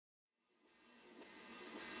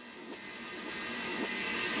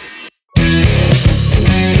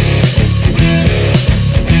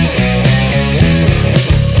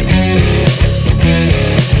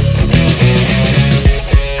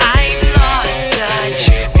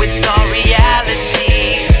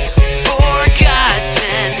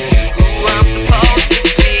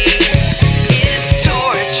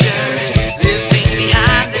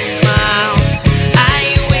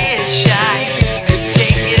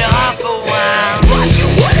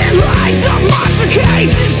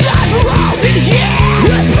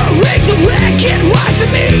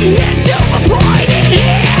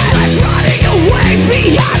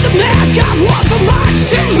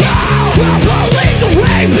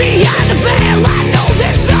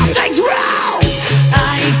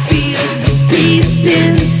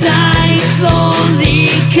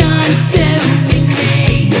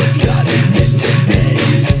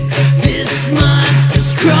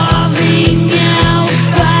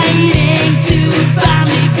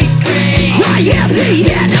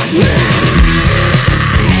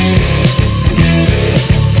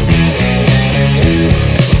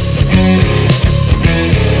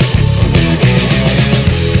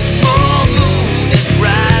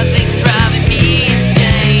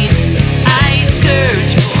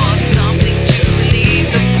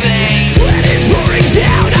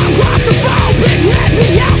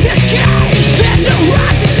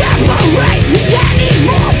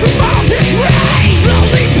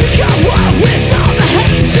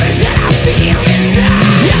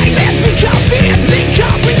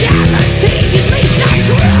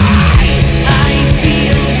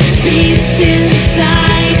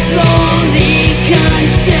inside slowly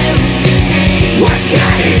consuming me. What's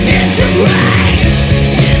gotten into me?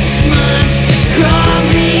 This monster's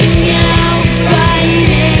crawling out,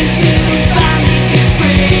 fighting to finally be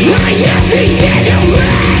free. I am the enemy.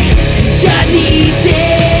 I need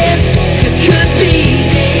this, it could be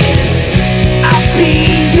this. I'll be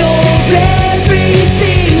your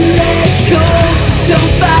everything. Let go, so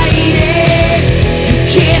don't fight it. You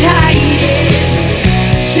can't hide it.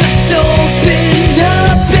 Just open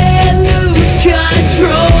up and lose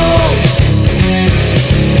control.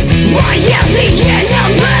 I am the